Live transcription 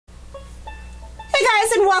Hey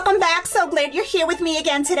guys, and welcome back. So glad you're here with me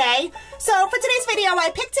again today. So for today's video,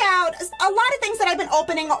 I picked out a lot of things that I've been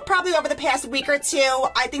opening probably over the past week or two.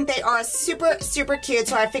 I think they are super, super cute.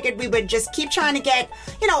 So I figured we would just keep trying to get,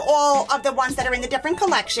 you know, all of the ones that are in the different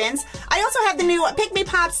collections. I also have the new Pikmi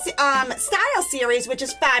Pop style series, which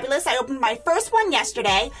is fabulous. I opened my first one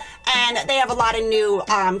yesterday, and they have a lot of new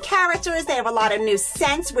characters. They have a lot of new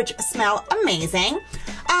scents, which smell amazing.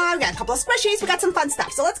 We got a couple of squishies. We got some fun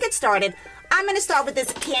stuff. So let's get started. I'm going to start with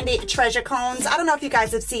this candy treasure cones. I don't know if you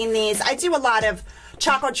guys have seen these. I do a lot of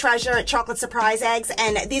Choco Treasure chocolate surprise eggs,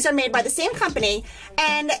 and these are made by the same company,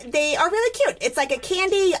 and they are really cute. It's like a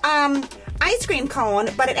candy ice cream cone,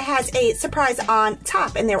 but it has a surprise on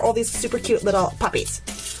top, and they're all these super cute little puppies.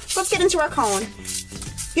 So let's get into our cone.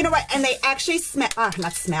 You know what? And they actually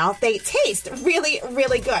they taste really,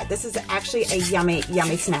 really good. This is actually a yummy,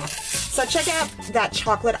 yummy snack. So check out that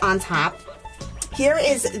chocolate on top. Here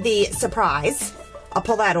is the surprise. I'll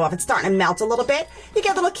pull that off. It's starting to melt a little bit. You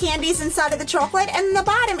get little candies inside of the chocolate, and the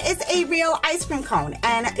bottom is a real ice cream cone,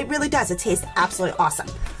 and it really does. It tastes absolutely awesome.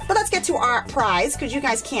 But let's get to our prize, because you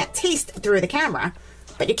guys can't taste through the camera,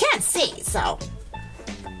 but you can see, so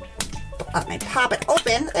let me pop it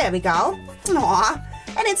open. There we go.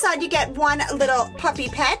 Aww. And inside you get one little puppy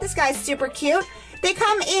pet. This guy's super cute. They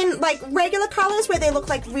come in like regular colors where they look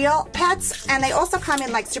like real pets, and they also come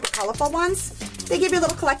in like super colorful ones. They give you a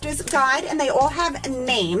little collector's guide, and they all have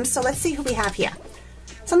names. So let's see who we have here.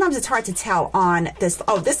 Sometimes it's hard to tell on this.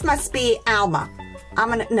 Oh, this must be Alma.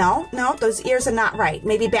 No, those ears are not right.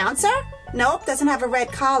 Maybe Bouncer? Nope, doesn't have a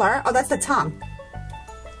red collar. Oh, that's the tongue.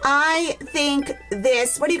 I think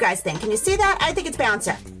this, what do you guys think? Can you see that? I think it's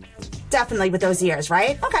Bouncer. Definitely with those ears,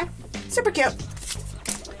 right? Okay, super cute.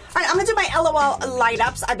 All right, I'm gonna do my LOL light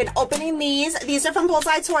ups. I've been opening these. These are from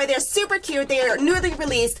Bullseye Toy. They're super cute. They are newly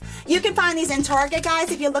released. You can find these in Target,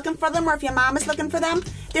 guys, if you're looking for them, or if your mom is looking for them.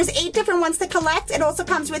 There's 8 different ones to collect. It also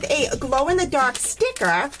comes with a glow-in-the-dark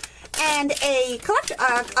sticker and a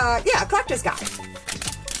collector's guide.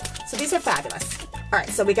 So these are fabulous. All right,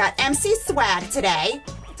 so we got MC Swag today.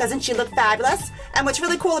 Doesn't she look fabulous? And what's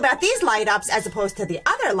really cool about these light ups, as opposed to the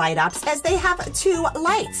other light ups, is they have 2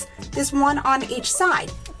 lights. There's one on each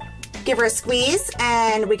side. Give her a squeeze,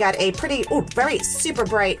 and we got a pretty, very super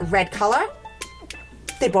bright red color.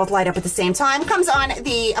 They both light up at the same time. Comes on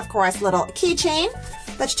the, of course, little keychain.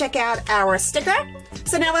 Let's check out our sticker.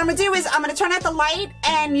 So now what I'm gonna do is I'm gonna turn out the light,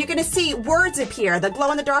 and you're gonna see words appear. The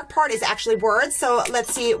glow-in-the-dark part is actually words, so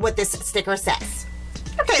let's see what this sticker says.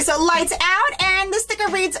 Okay, so lights out, and the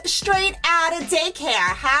sticker reads, "Straight out of daycare."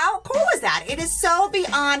 How cool is that? It is so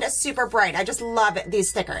beyond super bright. I just love these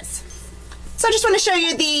stickers. So I just want to show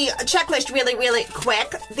you the checklist really, really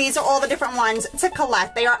quick. These are all the different ones to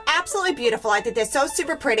collect. They are absolutely beautiful. I think they're so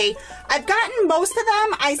super pretty. I've gotten most of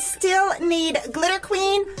them. I still need Glitter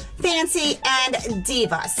Queen, Fancy, and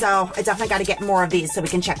Diva. So I definitely got to get more of these so we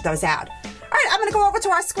can check those out. All right, I'm going to go over to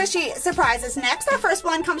our squishy surprises next. Our first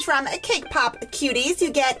one comes from Cakepop Cuties.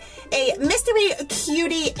 You get a mystery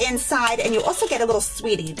cutie inside, and you also get a little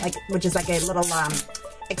sweetie, which is like a little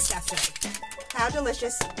accessory. How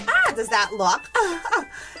delicious does that look?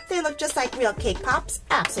 They look just like real cake pops.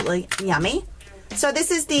 Absolutely yummy. So this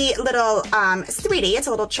is the little sweetie. It's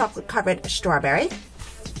a little chocolate-covered strawberry.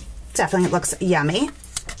 Definitely looks yummy.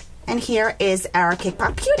 And here is our Cake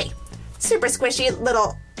Pop Cutie. Super squishy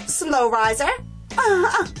little slow riser.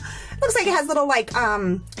 Looks like it has little like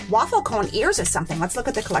waffle cone ears or something. Let's look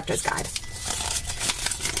at the collector's guide.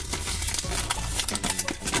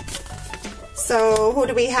 So who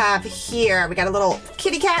do we have here? We got a little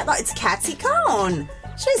kitty cat. Oh, it's Catsy Cone.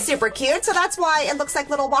 She's super cute, so that's why it looks like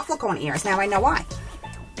little waffle cone ears. Now I know why.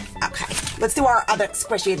 Okay, let's do our other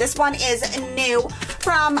squishy. This one is new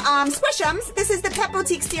from Squish'ems. This is the Pet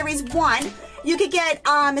Boutique Series 1. You could get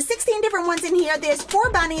 16 different ones in here. There's 4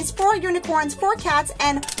 bunnies, 4 unicorns, 4 cats,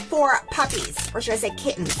 and 4 puppies, or should I say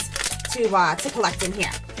kittens, to collect in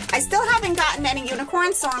here. I still haven't gotten any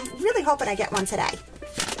unicorns, so I'm really hoping I get one today.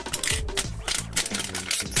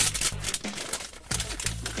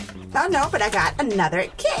 Oh no, but I got another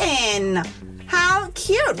kitten. How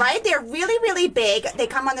cute, right? They're really, really big. They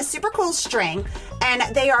come on the super cool string,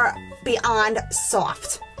 and they are beyond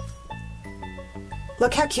soft.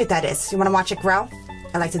 Look how cute that is. You want to watch it grow?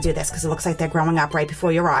 I like to do this because it looks like they're growing up right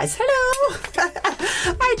before your eyes. Hello!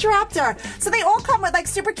 I dropped her. So they all come with like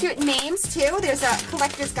super cute names too. There's a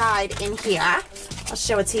collector's guide in here. I'll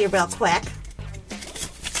show it to you real quick.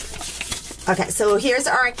 Okay, so here's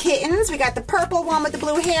our kittens. We got the purple one with the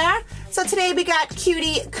blue hair. So today we got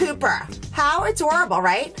Cutie Cooper. How adorable,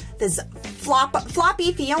 right? There's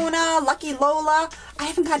Floppy, Fiona, Lucky Lola. I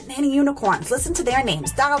haven't gotten any unicorns. Listen to their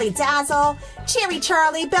names. Dolly Dazzle, Cherry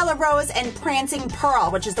Charlie, Bella Rose, and Prancing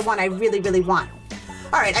Pearl, which is the one I really, really want.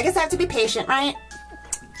 All right, I guess I have to be patient, right?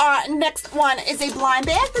 Next one is a blind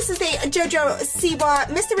bag. This is a JoJo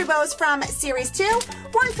Siwa Mystery Bows from Series 2.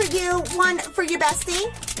 One for you, one for your bestie.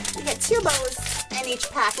 You get 2 bows in each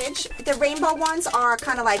package. The rainbow ones are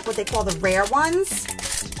kind of like what they call the rare ones.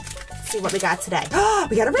 Let's see what we got today. Oh,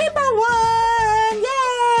 we got a rainbow one!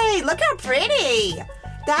 Yay! Look how pretty!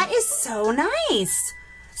 That is so nice.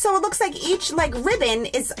 So it looks like each ribbon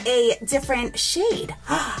is a different shade.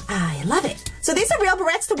 I love it. So these are real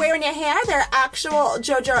barrettes to wear in your hair. They're actual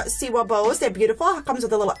JoJo Siwa bows. They're beautiful. It comes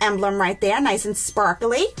with a little emblem right there, nice and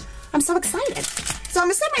sparkly. I'm so excited. So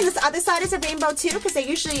I'm assuming this other side is a rainbow too, because they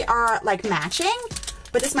usually are like matching,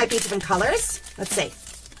 but this might be different colors. Let's see.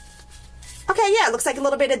 Okay, yeah, it looks like a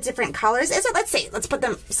little bit of different colors. Is it? Let's see. Let's put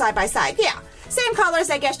them side by side. Yeah, same colors,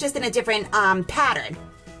 I guess, just in a different pattern.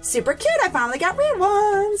 Super cute. I finally got real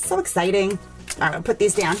ones. So exciting. All right, I'll put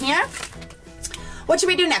these down here. What should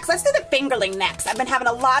we do next? Let's do the fingerling next. I've been having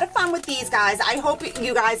a lot of fun with these guys. I hope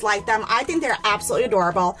you guys like them. I think they're absolutely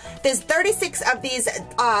adorable. There's 36 of these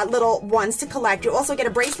little ones to collect. You also get a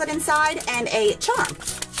bracelet inside and a charm.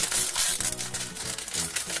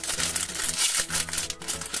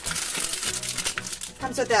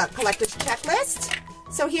 Comes with a collector's checklist.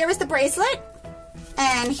 So here is the bracelet.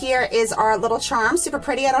 And here is our little charm. Super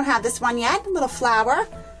pretty. I don't have this one yet. Little flower.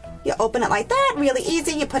 You open it like that. Really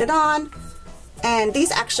easy. You put it on. And these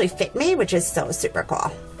actually fit me, which is so super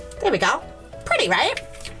cool. There we go. Pretty, right?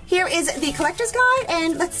 Here is the collector's guide.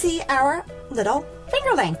 And let's see our little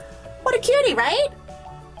fingerling. What a cutie, right?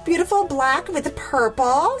 Beautiful black with the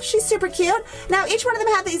purple. She's super cute. Now, each one of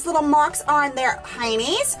them have these little marks on their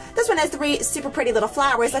heinies. This one has 3 super pretty little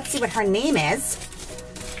flowers. Let's see what her name is.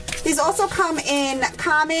 These also come in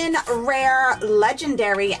common, rare,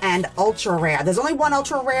 legendary, and ultra rare. There's only one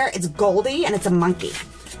ultra rare. It's Goldie, and it's a monkey.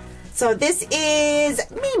 So this is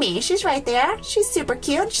Mimi. She's right there. She's super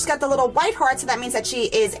cute. She's got the little white heart, so that means that she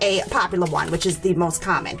is a popular one, which is the most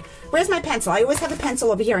common. Where's my pencil? I always have a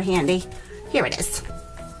pencil over here handy. Here it is.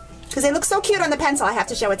 Because they look so cute on the pencil, I have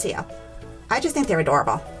to show it to you. I just think they're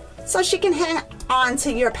adorable. So she can hang on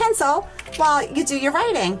to your pencil while you do your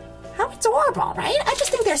writing. How adorable, right? I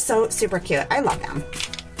just think they're so super cute. I love them.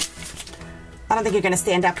 I don't think you're going to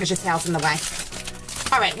stand up because your tail's in the way.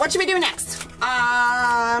 All right, what should we do next?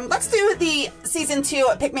 Let's do the Season 2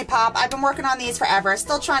 Pikmi Pop. I've been working on these forever.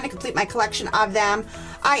 Still trying to complete my collection of them.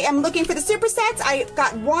 I am looking for the super sets. I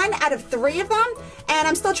got 1 out of 3 of them. And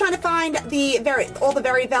I'm still trying to find all the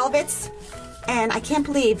Very Velvets. And I can't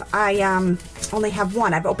believe I only have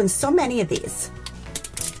 1. I've opened so many of these.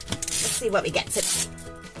 Let's see what we get today.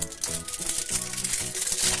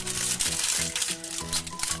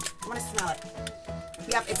 I want to smell it.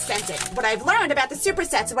 Yep, it's scented. What I've learned about the super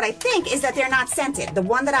sets, what I think, is that they're not scented. The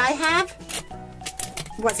one that I have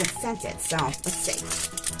wasn't scented, so let's see.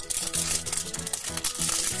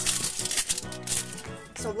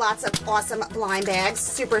 So lots of awesome blind bags.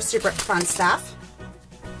 Super, super fun stuff.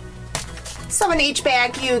 So in each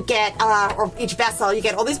bag you get, or each vessel, you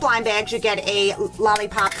get all these blind bags. You get a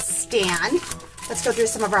lollipop stand. Let's go through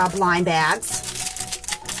some of our blind bags.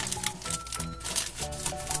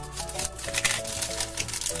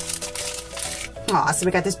 Oh, so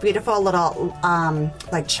we got this beautiful little,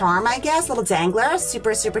 like charm, I guess, little dangler.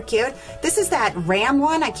 Super, super cute. This is that ram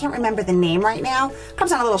one. I can't remember the name right now.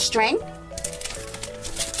 Comes on a little string.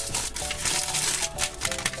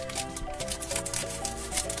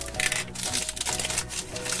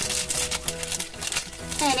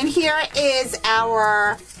 And in here is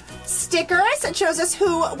our stickers. It shows us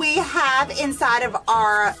who we have inside of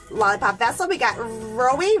our lollipop vessel. We got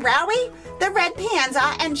Rowie, the red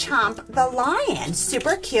panda, and Chomp the lion.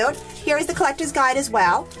 Super cute. Here is the collector's guide as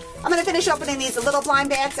well. I'm going to finish opening these little blind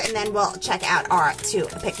bags, and then we'll check out our 2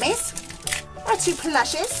 Pikmis, our 2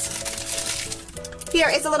 plushes. Here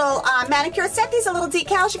is a little manicure set. These are little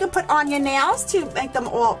decals you can put on your nails to make them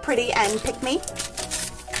all pretty and pick-me.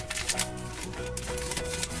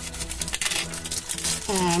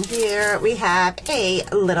 And here we have a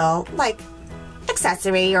little, like,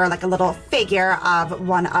 accessory or like a little figure of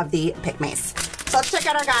one of the Pikmis. So let's check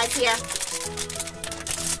out our guys here.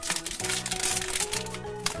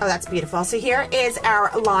 Oh, that's beautiful. So here is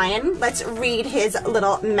our lion. Let's read his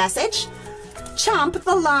little message. Chomp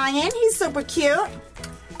the lion. He's super cute.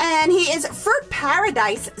 And he is Fruit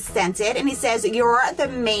Paradise scented. And he says, you're the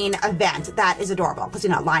main event. That is adorable because, you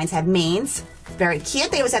know, lions have manes. Very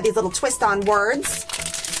cute. They always have these little twist on words.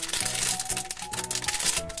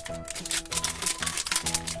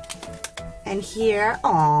 And here,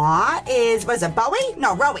 is, what is it, Bowie?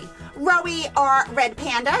 No, Rowie. Rowie, our red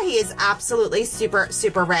panda. He is absolutely super,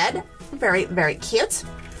 super red. Very, very cute.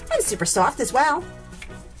 And super soft as well.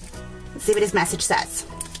 Let's see what his message says.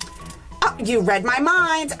 Oh, you read my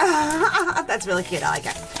mind. That's really cute. I like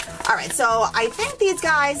it. All right, so I think these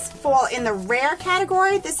guys fall in the rare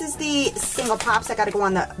category. This is the single pops. I got to go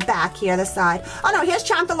on the back here, the side. Oh, no, here's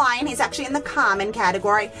Chomp the Lion. He's actually in the common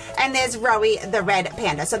category. And there's Rowie, the red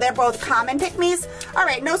panda. So they're both common Pikmis. All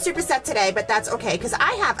right, no superset today, but that's okay because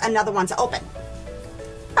I have another one to open.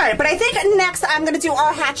 All right, but I think next I'm going to do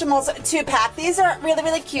our Hatchimals 2-pack. These are really,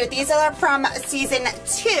 really cute. These are from season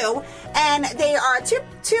 2, and they are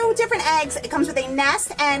two different eggs. It comes with a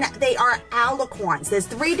nest, and they are alicorns. There's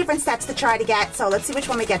 3 different sets to try to get, so let's see which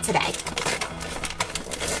one we get today.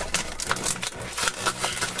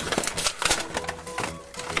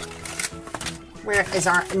 Where is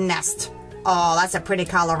our nest? Oh, that's a pretty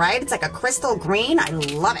color, right? It's like a crystal green. I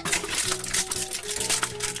love it.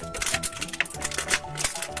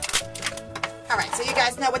 All right, so you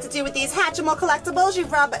guys know what to do with these Hatchimal collectibles. You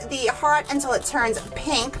rub the heart until it turns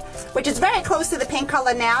pink, which is very close to the pink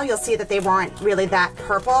color now. You'll see that they weren't really that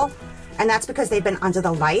purple, and that's because they've been under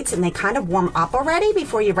the lights and they kind of warm up already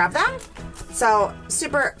before you rub them. So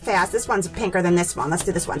super fast. This one's pinker than this one. Let's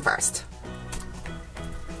do this one first.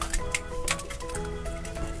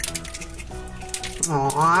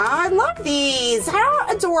 Aw, I love these. How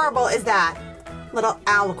adorable is that? Little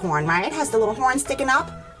alicorn, right? Has the little horn sticking up.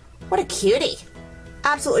 What a cutie.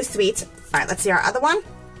 Absolutely sweet. All right, let's see our other one.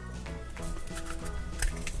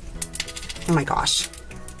 Oh my gosh.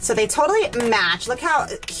 So they totally match. Look how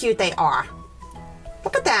cute they are.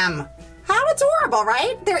 Look at them. How adorable,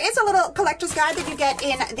 right? There is a little collector's guide that you get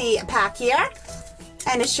in the pack here.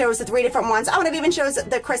 And it shows the 3 different ones. Oh, and it even shows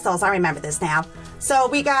the crystals. I remember this now. So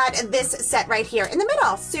we got this set right here in the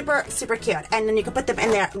middle. Super, super cute. And then you can put them in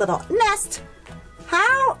their little nest.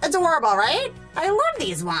 How adorable, right? I love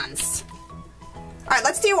these ones. All right,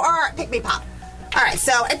 let's do our Pikmi Pop. All right,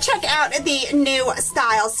 so check out the new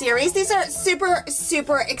style series. These are super,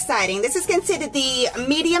 super exciting. This is considered the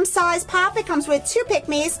medium-sized pop. It comes with 2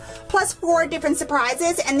 Pikmis plus 4 different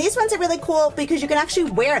surprises. And these ones are really cool because you can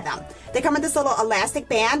actually wear them. They come with this little elastic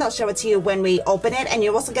band. I'll show it to you when we open it. And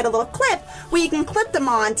you also get a little clip where you can clip them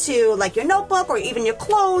onto like your notebook or even your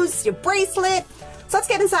clothes, your bracelet. So let's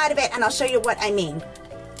get inside of it and I'll show you what I mean.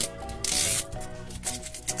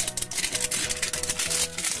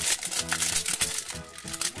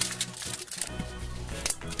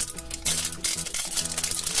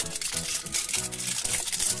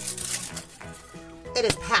 It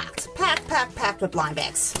is packed with blind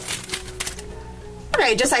bags.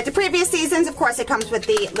 Okay, just like the previous seasons, of course, it comes with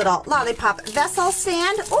the little lollipop vessel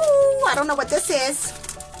stand. Ooh, I don't know what this is.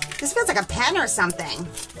 This feels like a pen or something.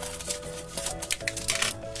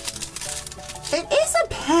 It is a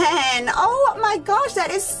pen. Oh my gosh, that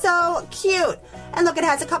is so cute. And look, it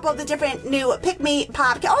has a couple of the different new Pikmi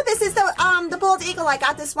Pop. Oh, this is the bald eagle. I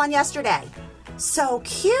got this one yesterday. So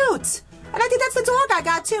cute. And I think that's the dog I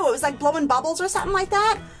got too. It was like blowing bubbles or something like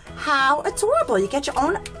that. How adorable. You get your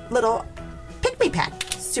own little Pikmi pen.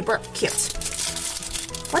 Super cute.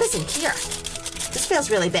 What is in here? This feels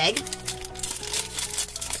really big.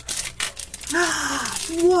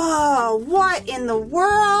 Whoa, what in the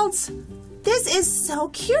world? This is so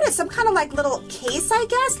cute. It's some kind of like little case, I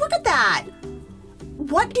guess. Look at that.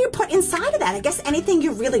 What do you put inside of that? I guess anything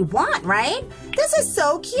you really want, right? This is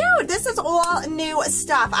so cute. This is all new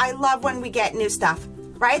stuff. I love when we get new stuff,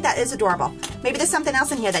 right? That is adorable. Maybe there's something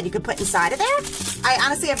else in here that you could put inside of there. I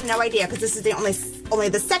honestly have no idea because this is the only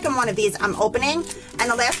the second one of these I'm opening. And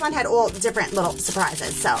the last one had all different little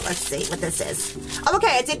surprises. So let's see what this is. Oh,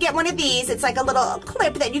 okay, I did get one of these. It's like a little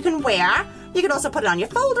clip that you can wear. You can also put it on your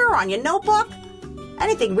folder or on your notebook.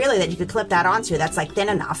 Anything really that you could clip that onto that's like thin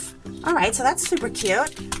enough. All right, so that's super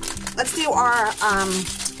cute. Let's do our,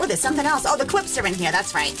 oh, there's something else. Oh, the clips are in here,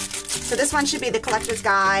 that's right. So this one should be the collector's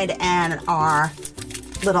guide and our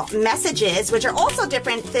little messages, which are also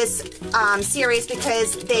different this series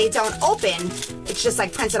because they don't open. It's just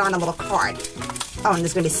like printed on a little card. Oh, and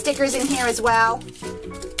there's gonna be stickers in here as well.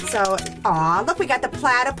 So, aw, look, we got the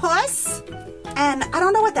platypus. And I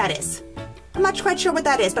don't know what that is. I'm not quite sure what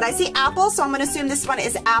that is, but I see apple, so I'm going to assume this one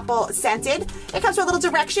is apple scented. It comes with little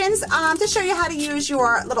directions to show you how to use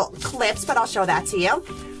your little clips, but I'll show that to you.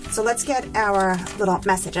 So let's get our little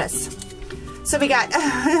messages. So we got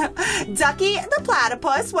Ducky the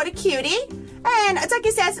platypus, what a cutie. And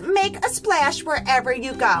Ducky says, make a splash wherever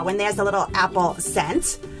you go. And there's a little apple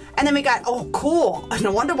scent. And then we got, oh, cool.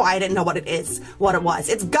 No wonder why I didn't know what it was.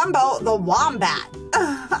 It's Gumbo the wombat.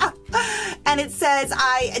 And it says,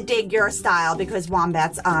 I dig your style, because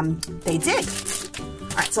wombats, they dig.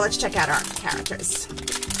 All right, so let's check out our characters.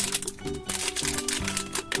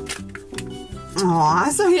 Aw,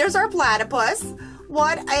 so here's our platypus.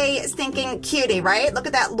 What a stinking cutie, right? Look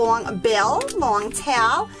at that long bill, long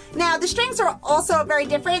tail. Now, the strings are also very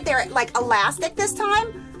different. They're like elastic this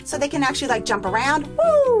time, so they can actually like jump around.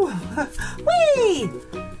 Woo! Whee!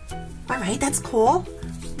 All right, that's cool.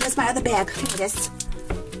 Where's my other bag? Look at this.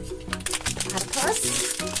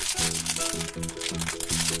 Platypus.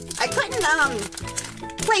 I couldn't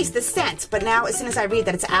place the scent, but now as soon as I read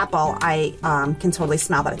that it's apple, I can totally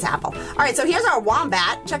smell that it's apple. All right, so here's our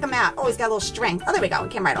wombat. Check him out. Oh, he's got a little string. Oh, there we go.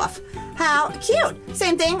 It came right off. How cute.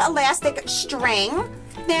 Same thing, elastic string.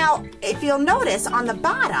 Now, if you'll notice on the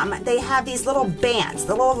bottom, they have these little bands,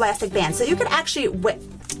 the little elastic bands. So you could actually,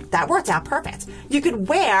 that worked out perfect. You could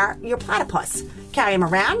wear your platypus. Carry him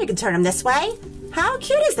around. You can turn him this way. How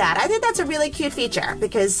cute is that? I think that's a really cute feature,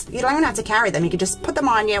 because you don't even have to carry them. You can just put them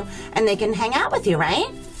on you and they can hang out with you, right?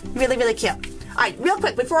 Really, really cute. All right, real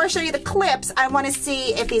quick, before I show you the clips, I want to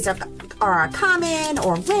see if these are common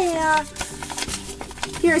or rare.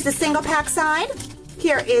 Here's the single pack side.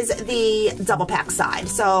 Here is the double pack side.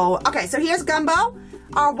 So, okay, so here's Gumbo,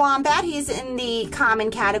 our wombat. He's in the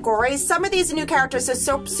common category. Some of these new characters are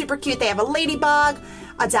so super cute. They have a ladybug,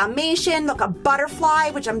 a Dalmatian, look, a butterfly,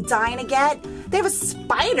 which I'm dying to get. They have a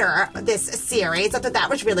spider this series. I thought that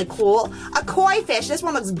was really cool. A koi fish. This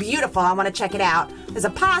one looks beautiful. I want to check it out. There's a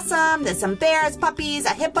possum. There's some bears, puppies,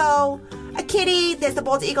 a hippo, a kitty. There's the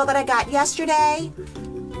bald eagle that I got yesterday.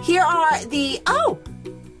 Here are the, oh,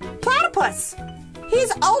 platypus. He's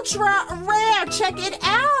ultra rare. Check it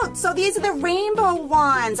out. So these are the rainbow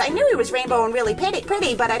ones. I knew he was rainbow and really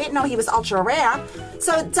pretty, but I didn't know he was ultra rare.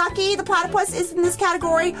 So Ducky, the platypus, is in this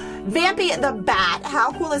category. Vampy, the bat.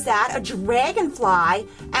 How cool is that? A dragonfly,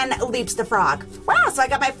 and Leaps the frog. Wow, so I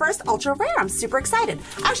got my first ultra rare. I'm super excited.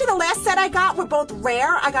 Actually, the last set I got were both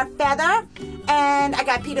rare. I got Feather, and I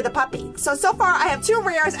got Peter the puppy. So far, I have 2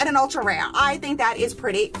 rares and an ultra rare. I think that is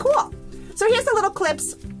pretty cool. So here's the little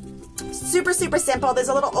clips. Super, super simple. There's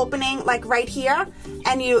a little opening like right here,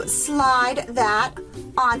 and you slide that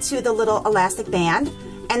onto the little elastic band,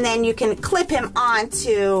 and then you can clip him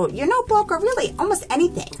onto your notebook or really almost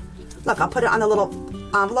anything. Look, I'll put it on the little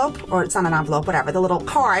envelope, or it's on an envelope, whatever, the little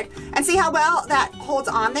card, and see how well that holds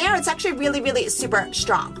on there. It's actually really, really super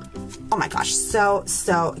strong. Oh my gosh, so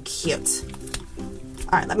cute.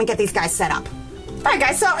 All right, let me get these guys set up. Alright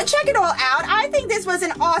guys, so check it all out. I think this was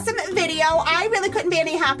an awesome video. I really couldn't be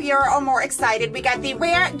any happier or more excited. We got the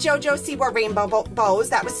rare JoJo Siwa rainbow bows.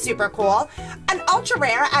 That was super cool. An ultra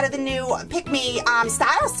rare out of the new Pikmi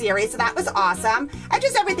style series. So that was awesome. And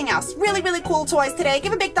just everything else. Really, really cool toys today.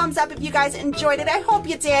 Give a big thumbs up if you guys enjoyed it. I hope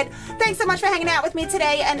you did. Thanks so much for hanging out with me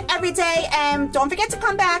today and every day. And don't forget to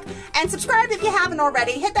come back and subscribe if you haven't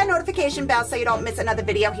already. Hit that notification bell so you don't miss another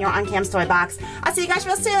video here on Cam's Toy Box. I'll see you guys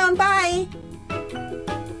real soon. Bye.